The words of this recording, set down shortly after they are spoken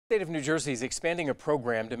The state of New Jersey is expanding a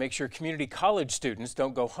program to make sure community college students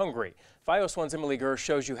don't go hungry. FiOS1's Emily Gersh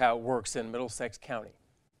shows you how it works in Middlesex County.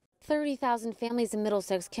 30,000 families in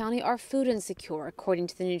Middlesex County are food insecure, according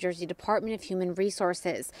to the New Jersey Department of Human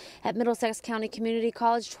Resources. At Middlesex County Community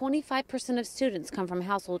College, 25% of students come from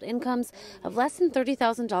household incomes of less than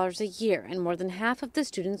 $30,000 a year, and more than half of the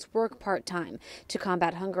students work part-time. To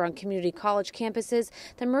combat hunger on community college campuses,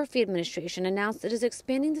 the Murphy administration announced it is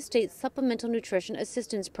expanding the state's Supplemental Nutrition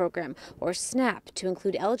Assistance Program, or SNAP, to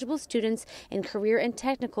include eligible students in career and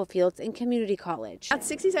technical fields in community college. About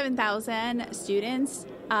 67,000 students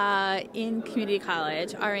in community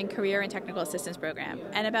college are in career and technical assistance program,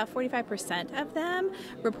 and about 45% of them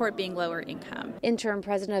report being lower income. Interim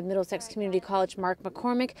president of Middlesex Community College, Mark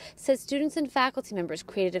McCormick, says students and faculty members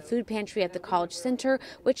created a food pantry at the college center,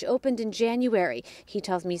 which opened in January. He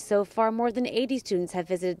tells me so far more than 80 students have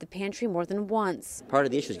visited the pantry more than once. Part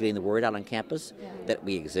of the issue is getting the word out on campus that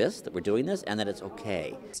we exist, that we're doing this, and that it's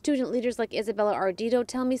okay. Student leaders like Isabella Ardito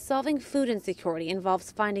tell me solving food insecurity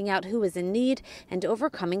involves finding out who is in need and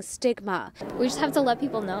overcoming stigma. We just have to let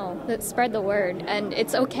people know, that spread the word, and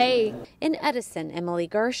it's okay. In Edison, Emily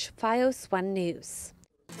Gersh, FiOS1 News.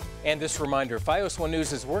 And this reminder, FiOS1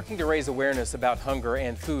 News is working to raise awareness about hunger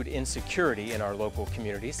and food insecurity in our local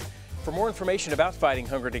communities. For more information about fighting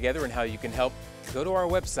hunger together and how you can help, go to our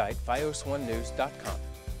website, fios1news.com.